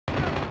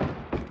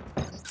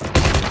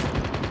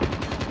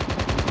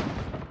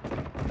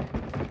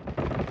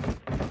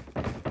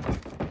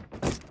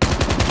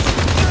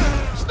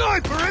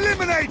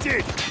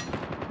eliminated!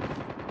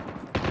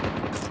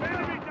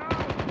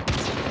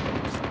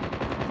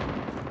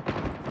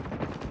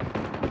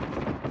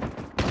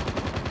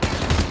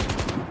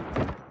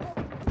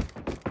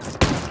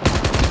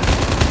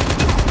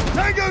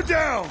 Tango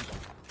down!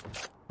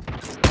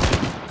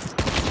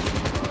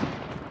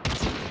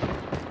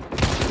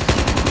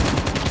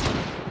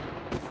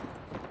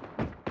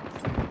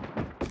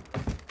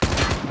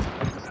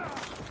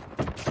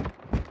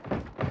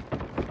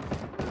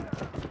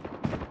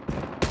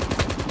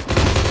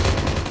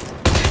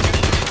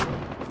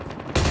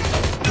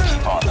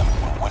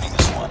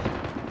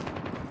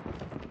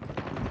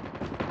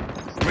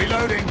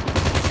 Reloading.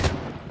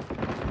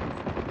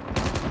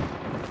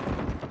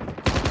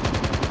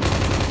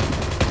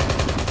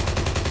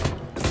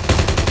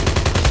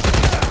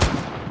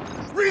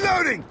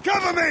 Reloading!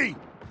 Cover me!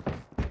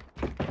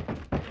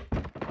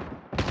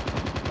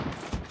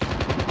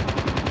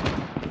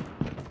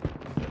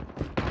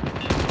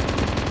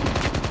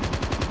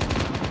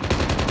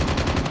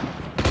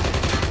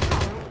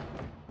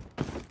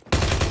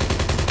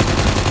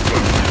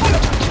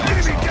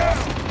 Enemy down!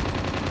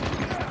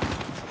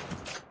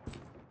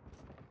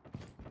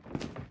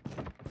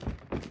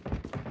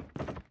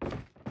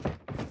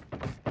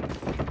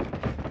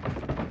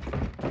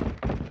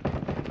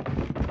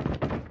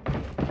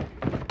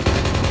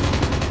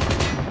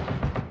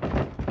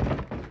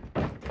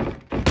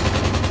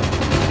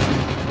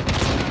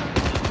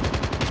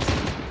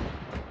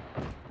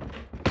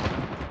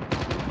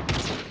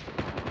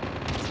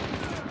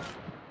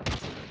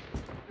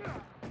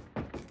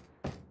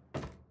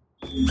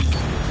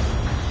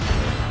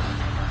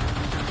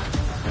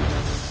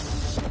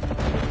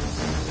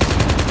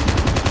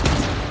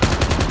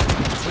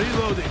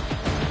 Reloading.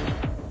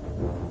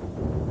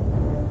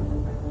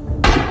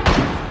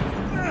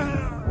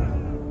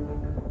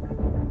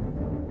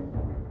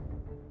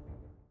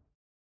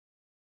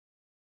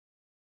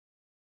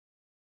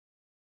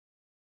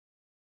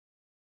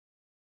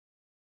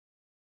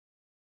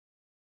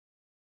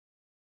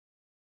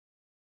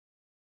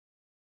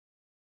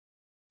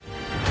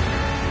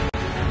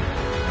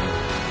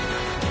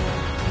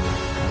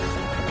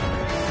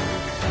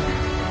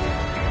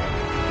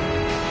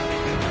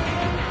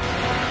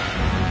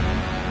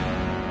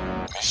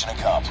 Mission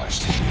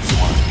accomplished.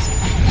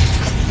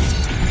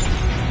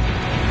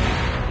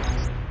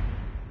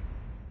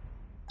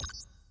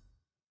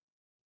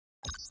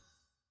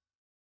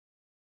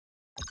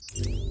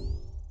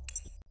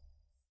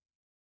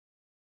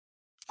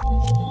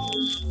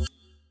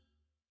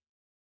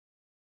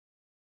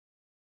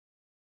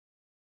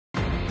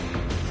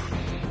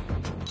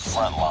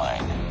 Front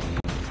line.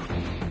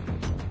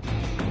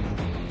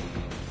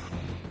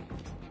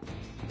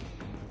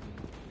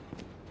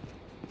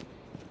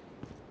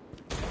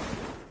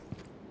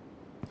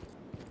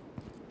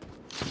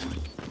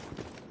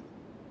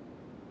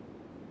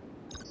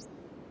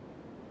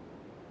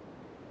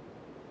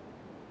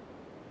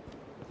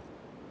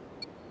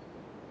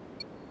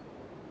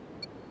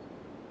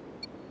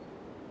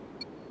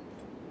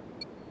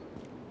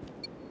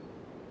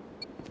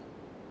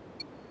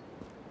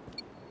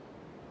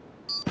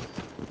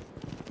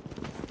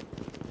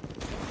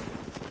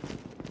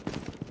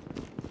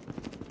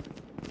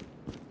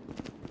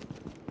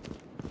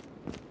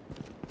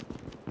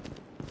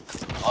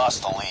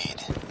 Lost the lead.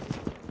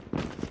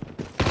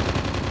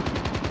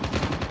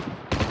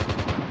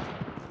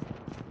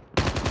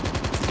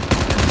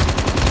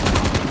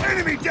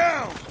 Enemy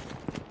down!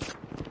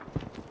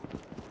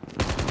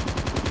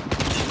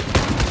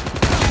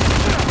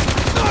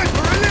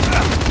 Sniper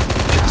eliminated!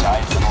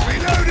 Tied for the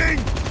lead. Reloading!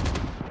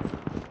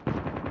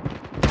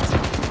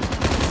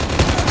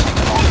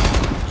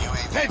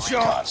 UAV Headshot.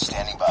 recon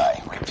standing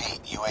by. Repeat,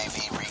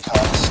 UAV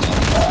recon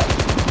standing by.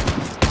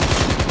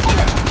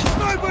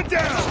 Sniper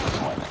down!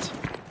 Deployment.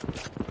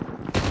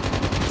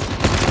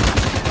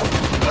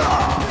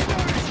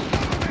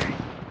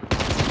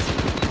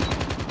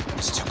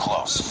 It's too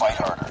close. Fight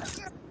harder.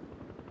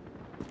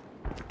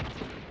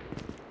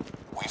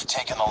 We've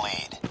taken the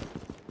lead.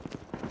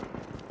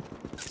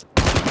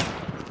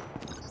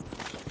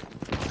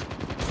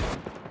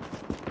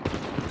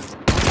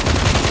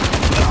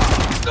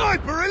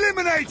 Sniper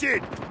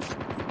eliminated!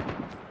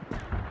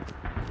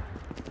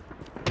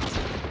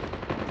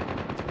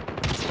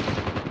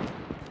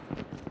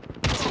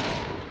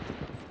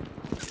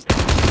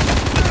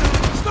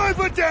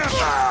 Sniper down!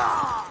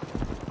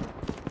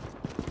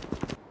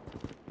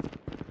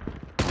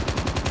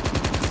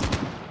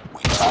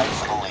 We tied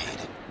for the lead.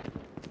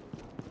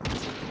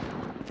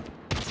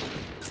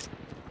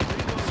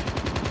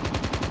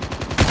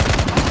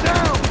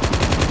 Down!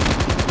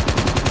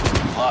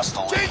 Lost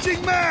the lead.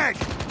 Changing mag!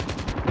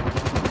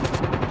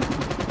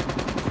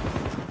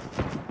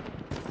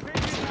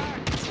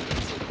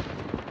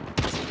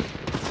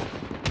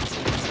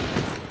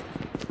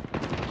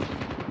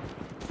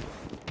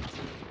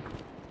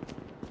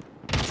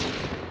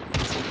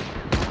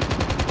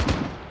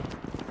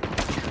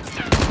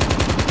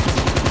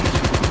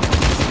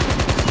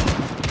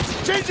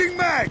 Changing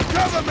mag!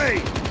 Cover me!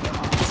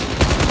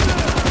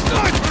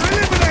 Sniper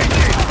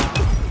eliminated!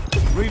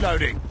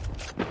 Reloading.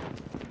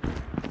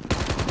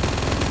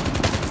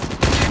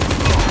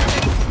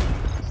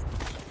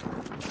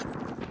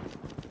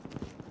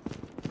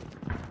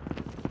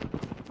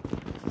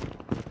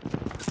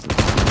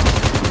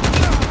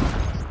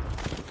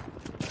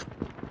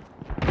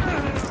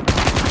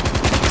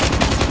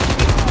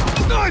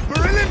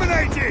 Sniper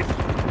eliminated!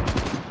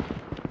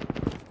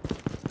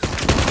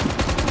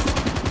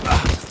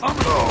 I'm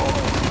low.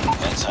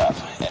 Heads up.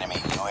 Enemy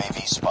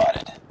UAV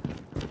spotted.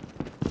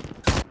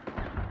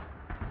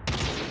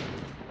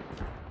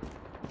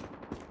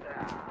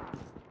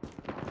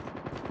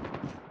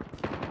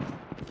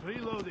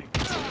 Reloading.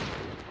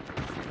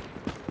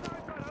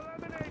 Sniper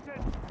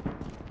eliminated!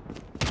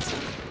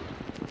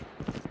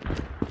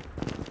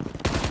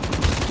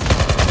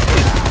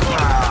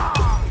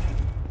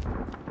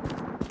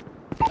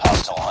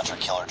 Hostile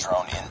hunter-killer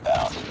drone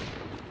inbound.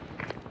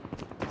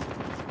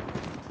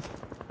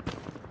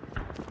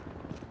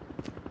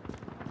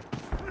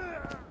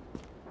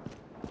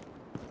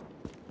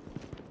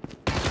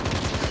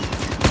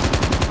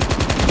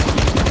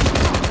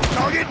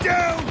 Target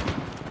down!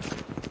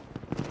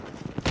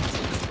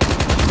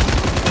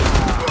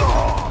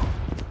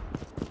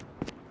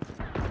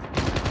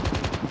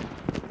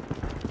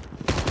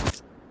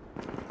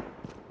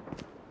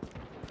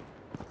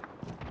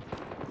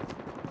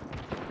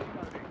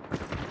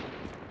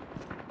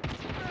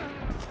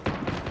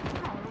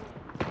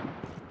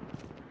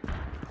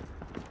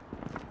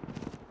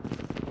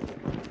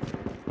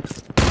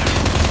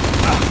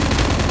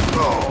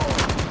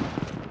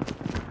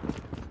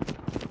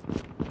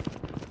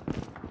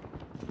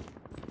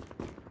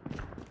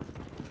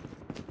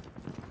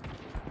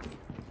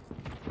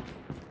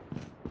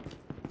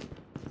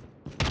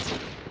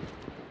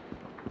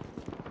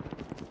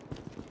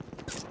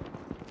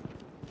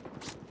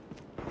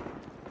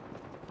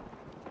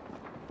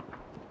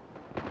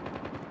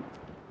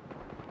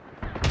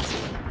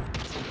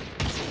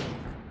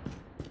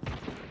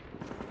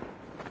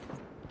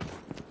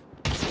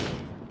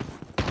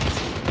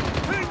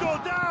 Bingo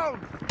down!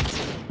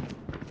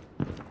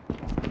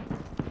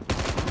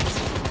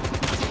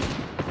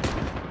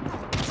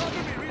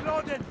 Cover me,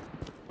 reloading!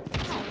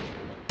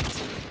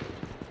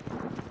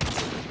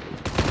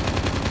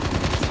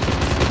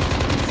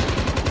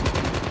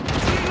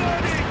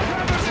 Reloading,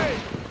 cover me!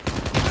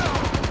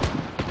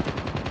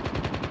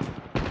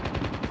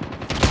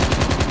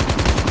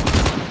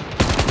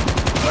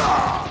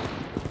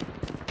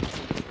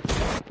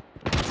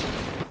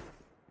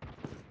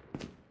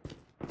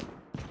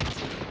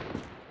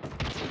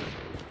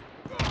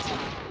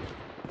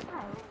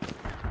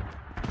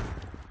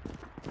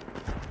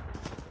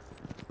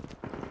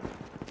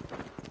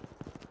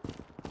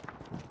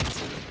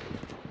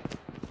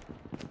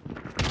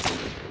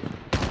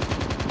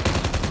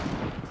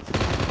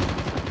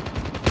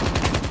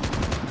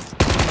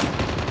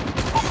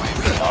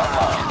 UAV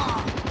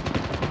online.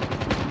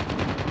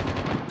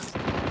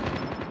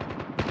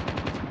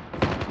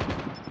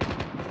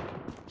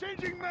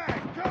 Changing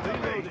mag, cover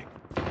me!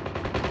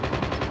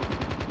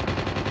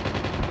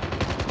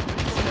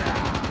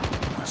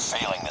 We're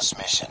failing this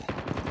mission.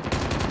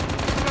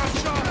 Got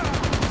shot!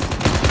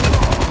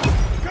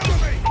 Cover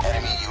me!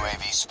 Enemy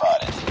UAV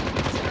spotted.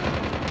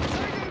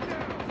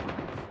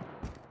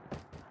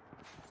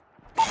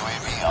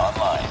 UAV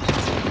online.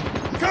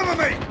 Cover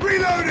me!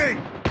 Reloading!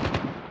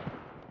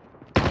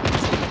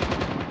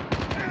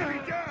 Enemy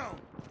down!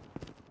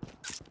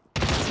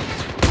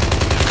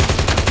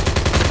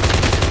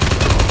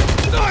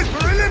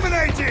 Sniper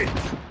eliminated!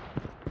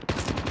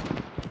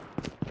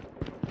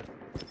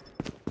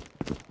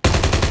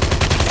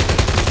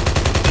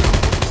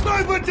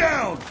 Sniper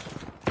down!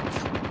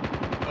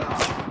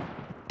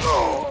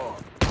 Oh.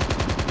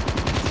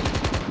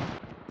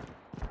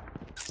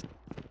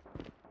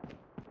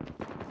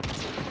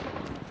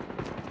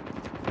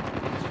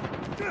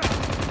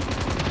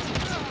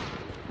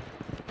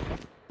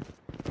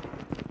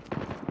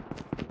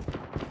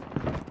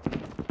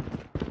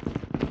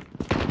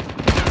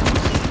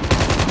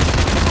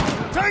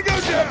 Tango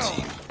Red down!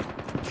 team.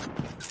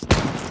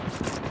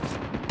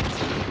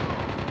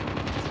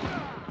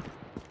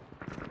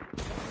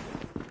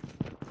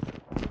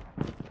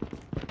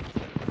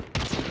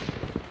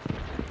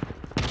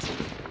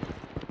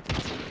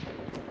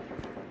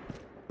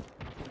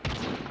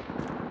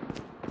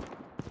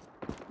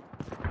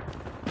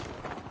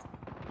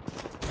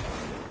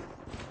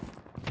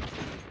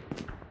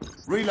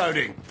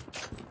 Reloading.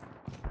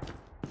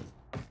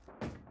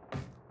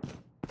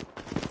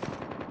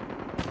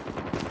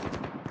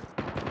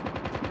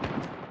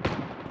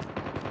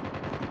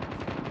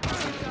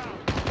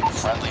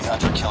 Friendly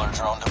hunter-killer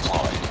drone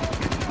deployed.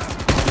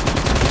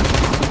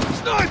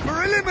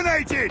 Sniper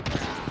eliminated!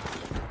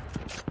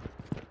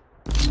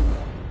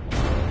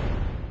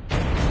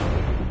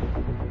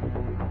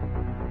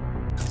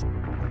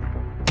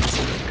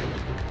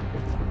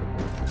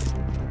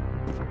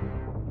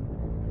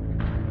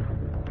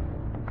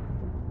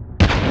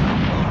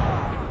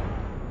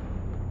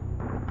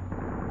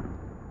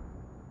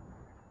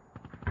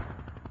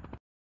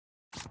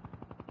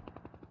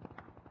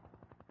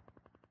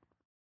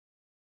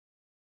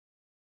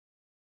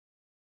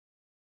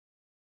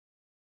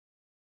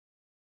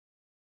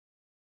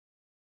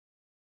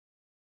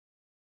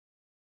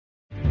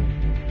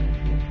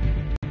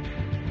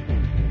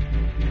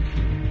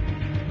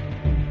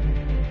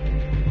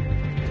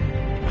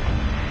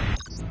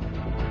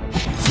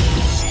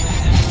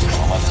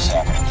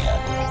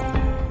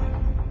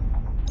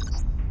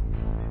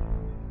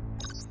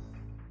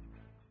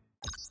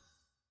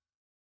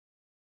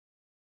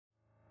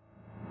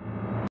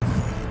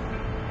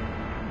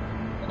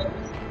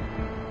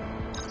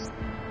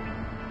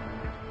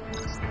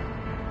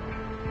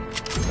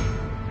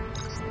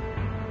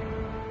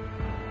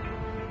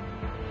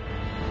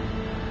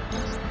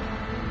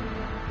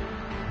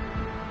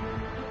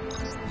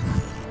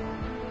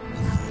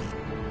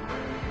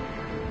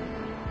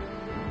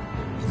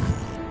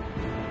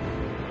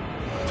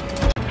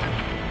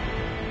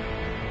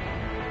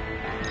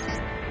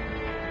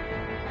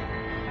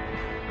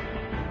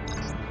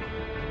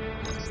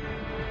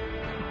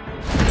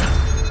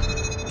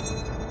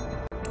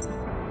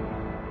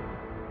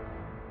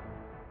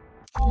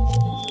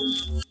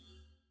 Team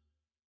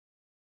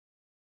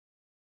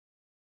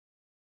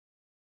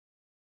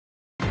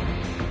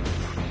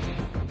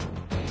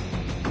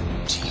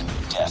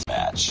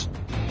deathmatch.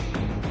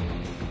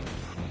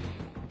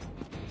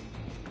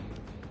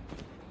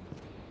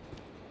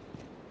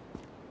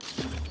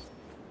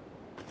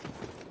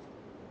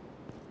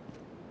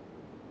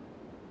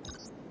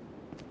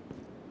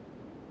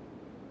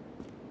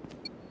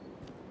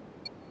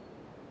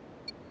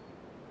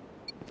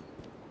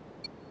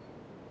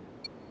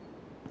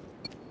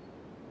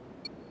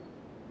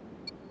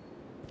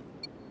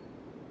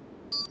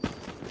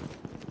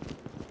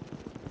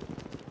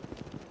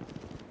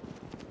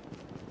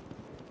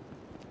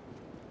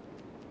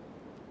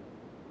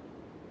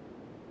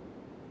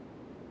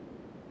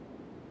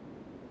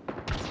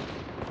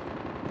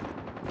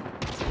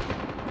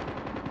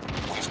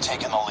 We've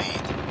taken the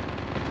lead.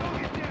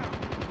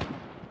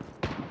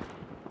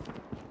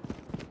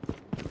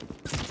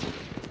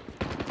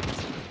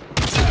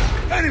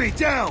 Enemy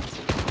down!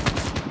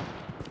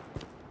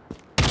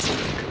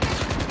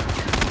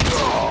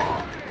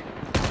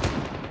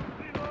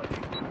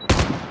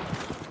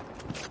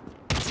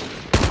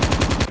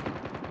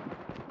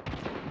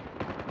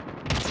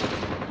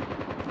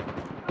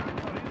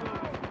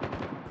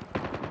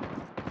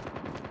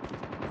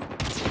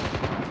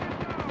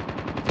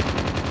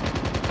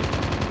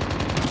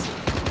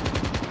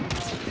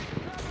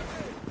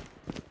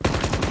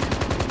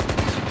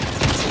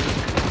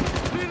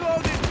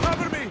 Reloading!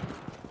 Cover me!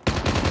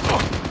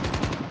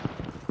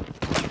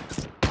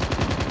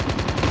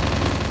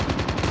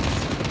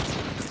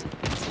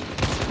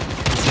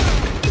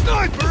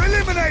 Sniper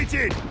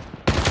eliminated!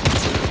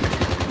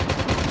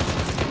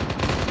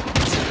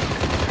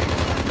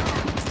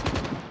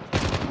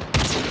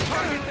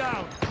 Target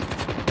down!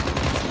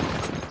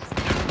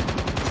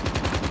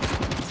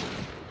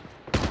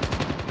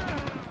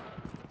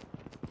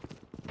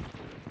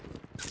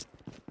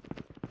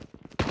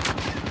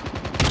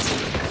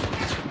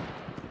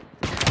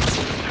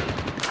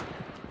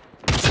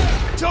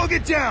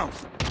 Target down!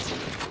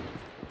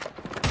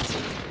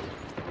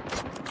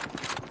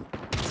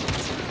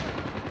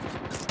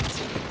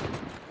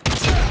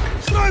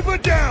 Sniper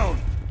down!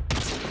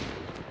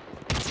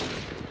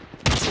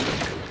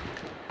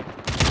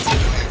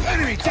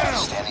 Enemy Recon down! is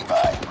standing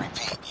by.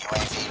 Repeat,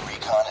 UAV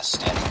recon is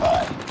standing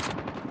by.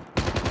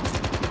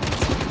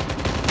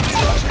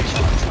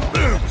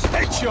 Boom!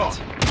 Headshot!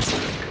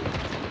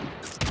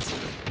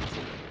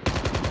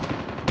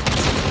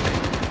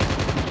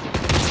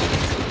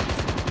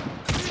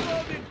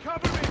 Reloading!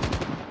 Cover me!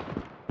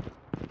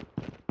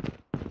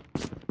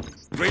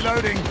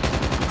 Reloading!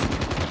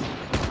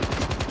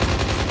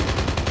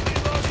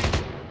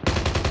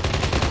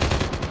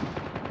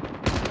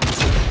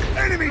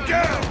 Enemy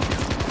down!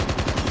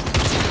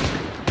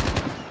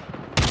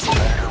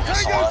 Predator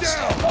missile Tango on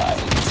down! standby.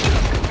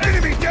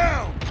 Enemy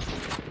down!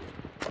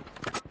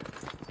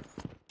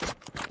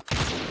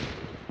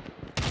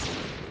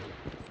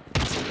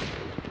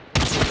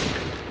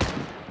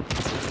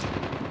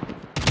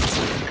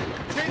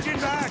 Changing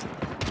back!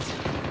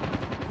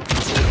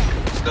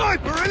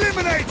 Sniper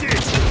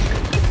eliminated!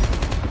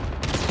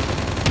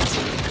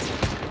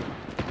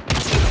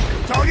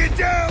 Target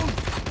down!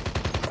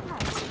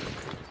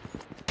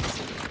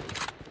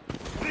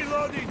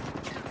 Reloading!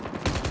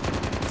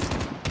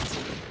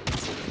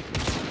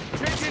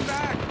 Changing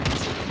back!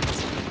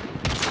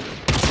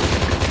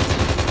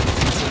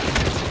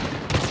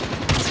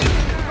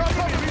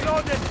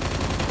 Reloading!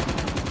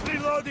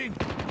 Reloading!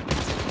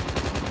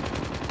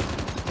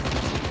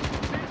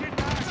 Changing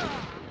back!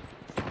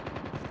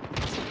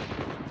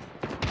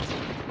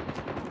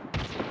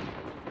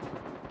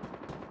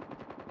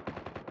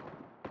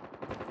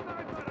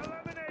 Sniper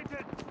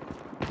eliminated!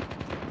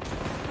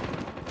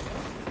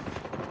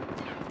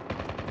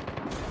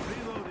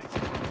 Reloading!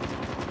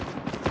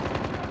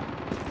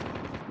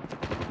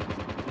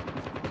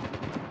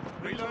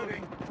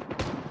 Reloading!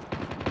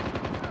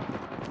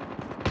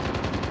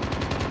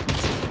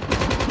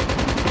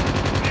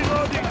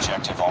 Reloading!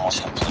 Objective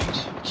almost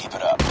complete. Keep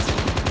it up.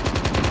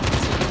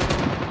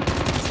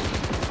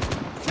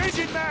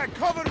 Changing mag!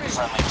 Cover me!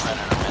 Friendly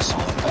Predator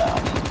missile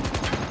inbound.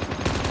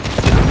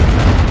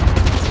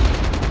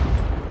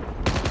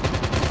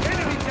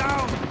 Enemy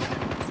down!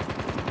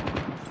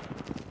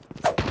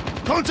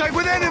 Contact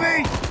with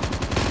enemy!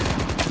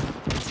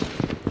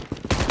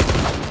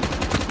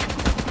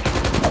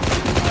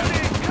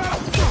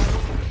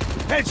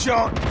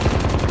 Headshot!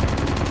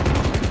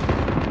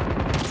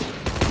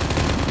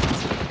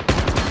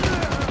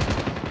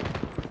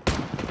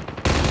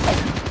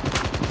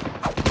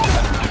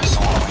 Predator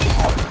missile awaiting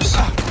orders.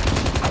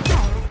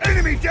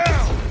 Enemy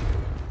down!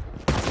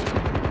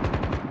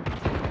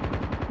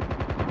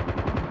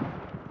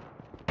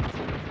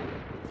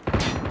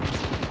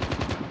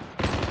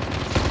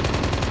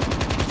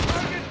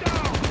 Target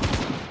down!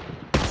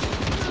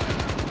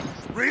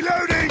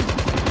 Reloading!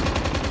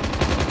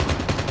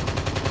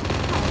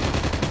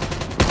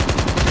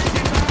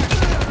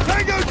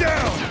 Tango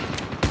down!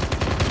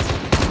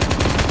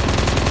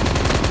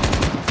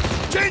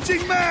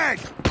 Changing mag!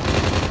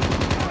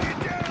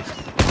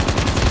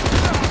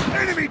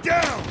 Enemy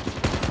down!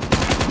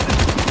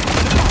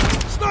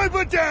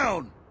 Sniper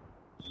down!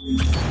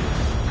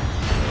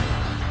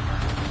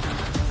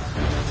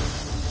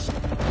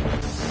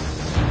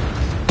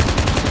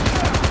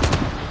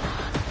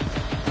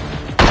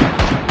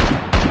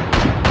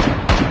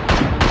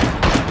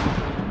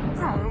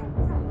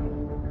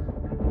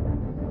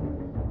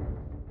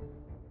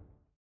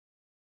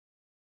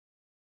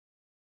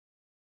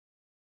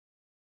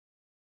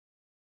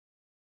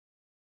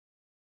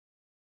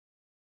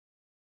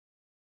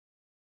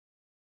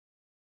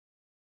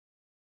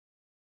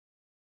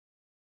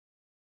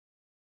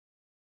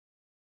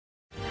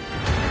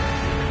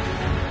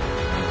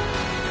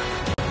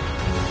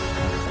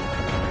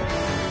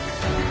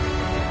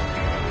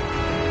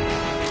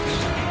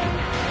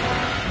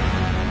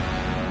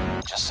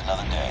 Just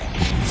another day.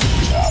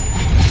 Good job.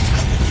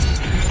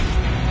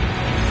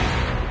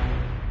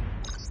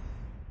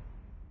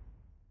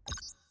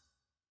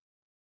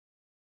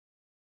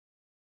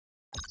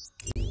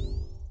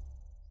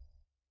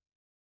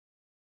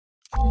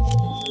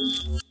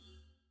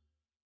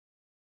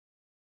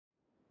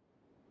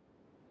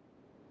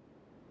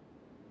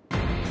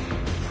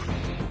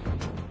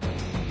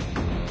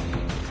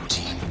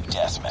 Team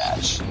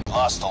deathmatch.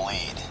 Lost the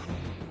lead.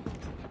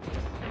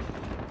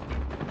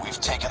 We've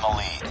taken the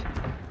lead.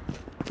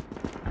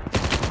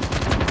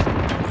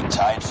 We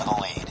tied for the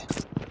lead.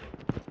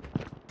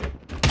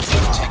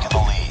 We've taken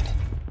the lead.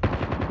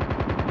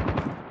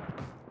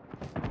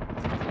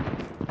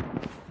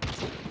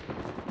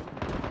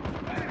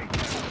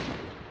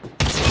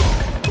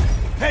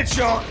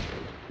 Headshot!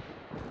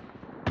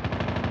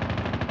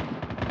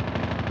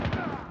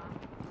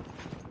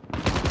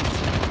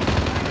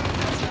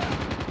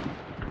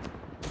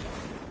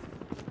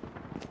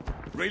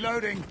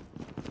 Reloading.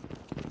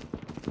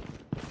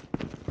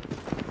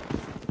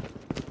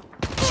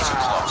 Too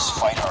close.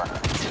 Fight harder.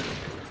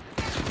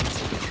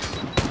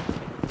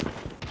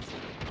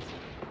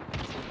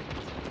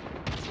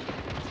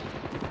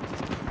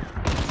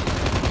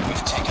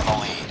 We've taken the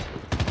lead.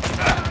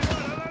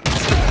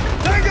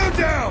 Tango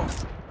down!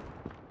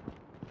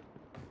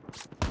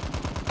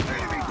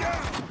 Enemy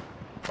down!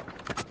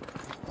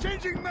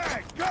 Changing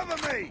mag! Cover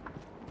me!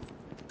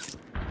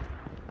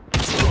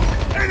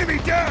 Enemy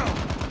down!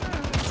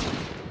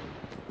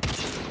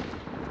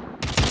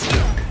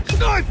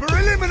 Sniper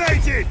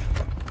eliminated!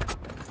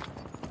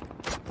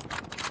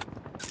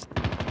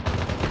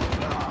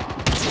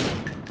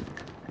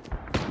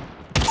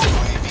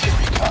 UAV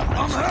recon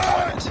ready for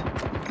deployment.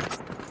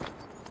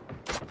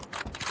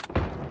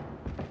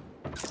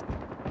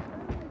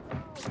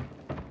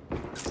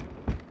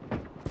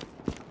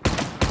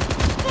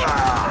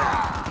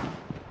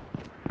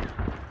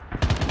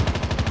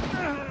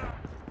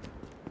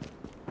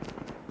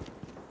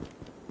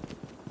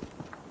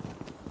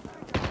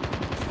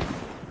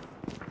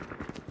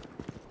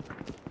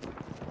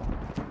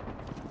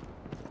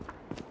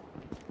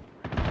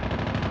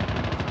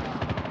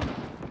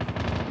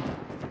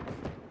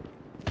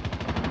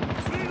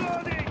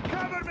 Reloading!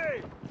 Cover me!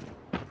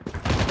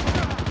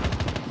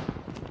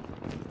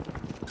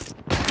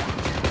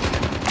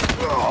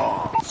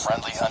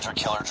 Friendly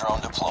hunter-killer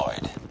drone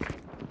deployed.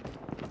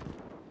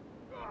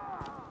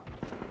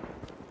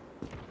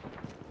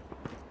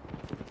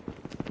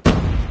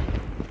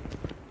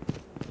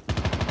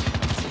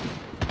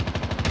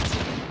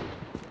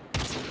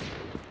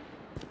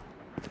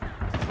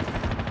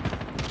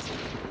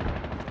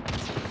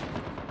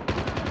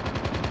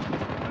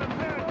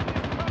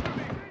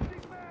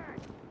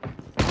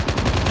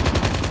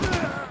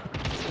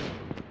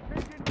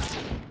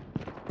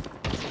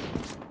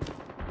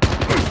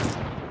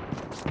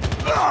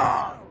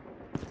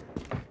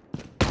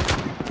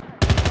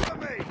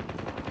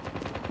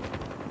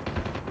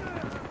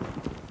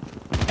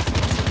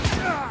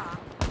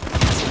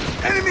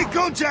 Enemy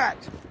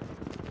contact!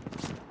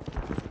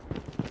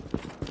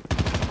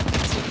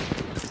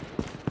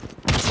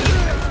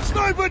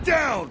 Sniper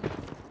down!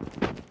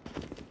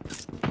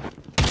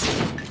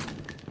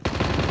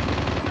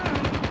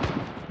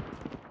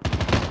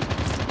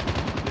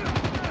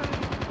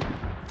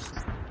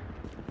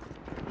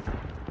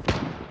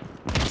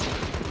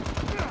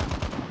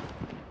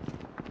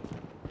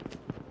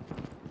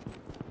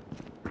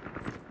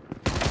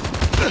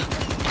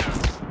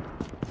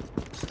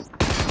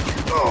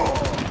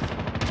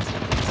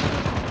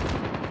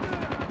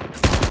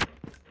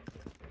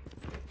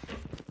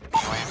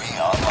 UAV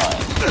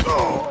online.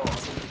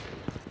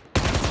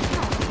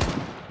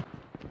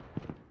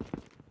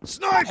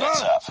 Sniper!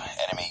 Heads up.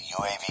 Enemy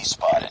UAV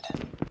spotted.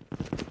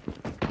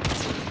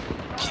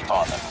 Keep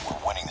on them. We're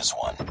winning this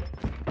one.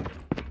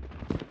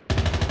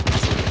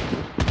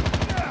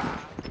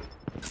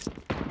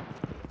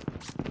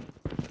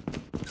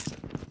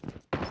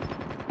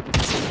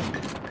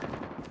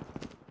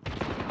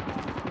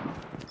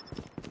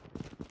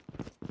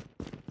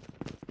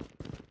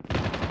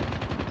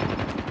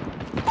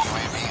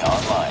 UAV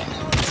online.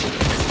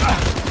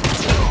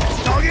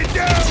 Target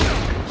down!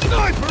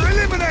 Sniper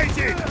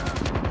eliminated!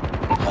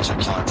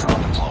 Hunter-killer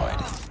drone deployed.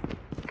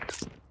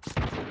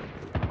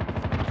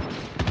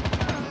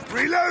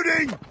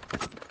 Reloading!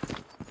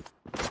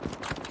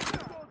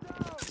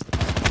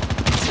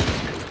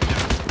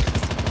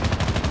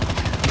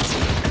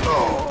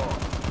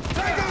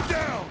 Tango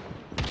down!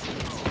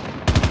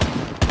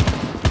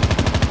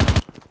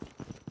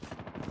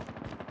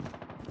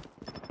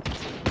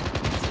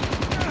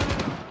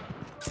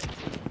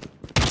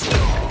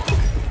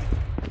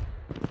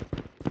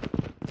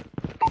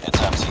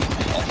 Heads up, team.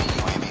 Enemy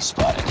UAV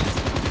spotted.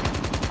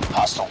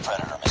 Hostile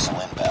Predator missile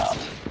inbound.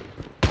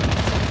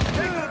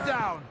 Tango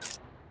down!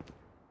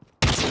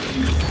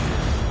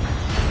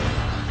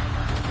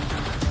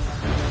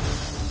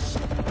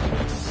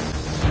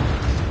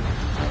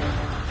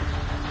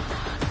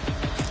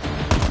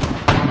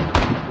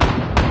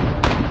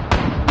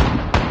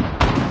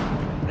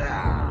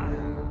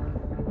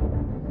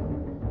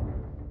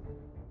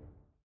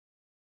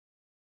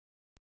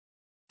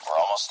 We're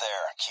almost there.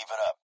 Keep it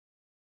up.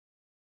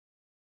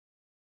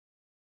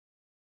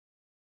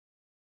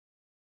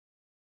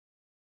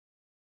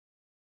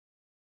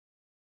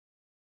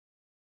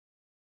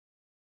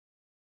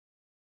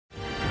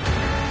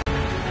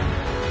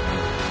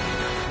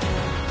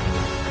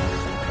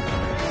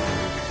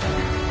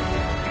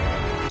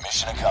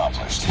 Mission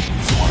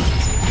accomplished.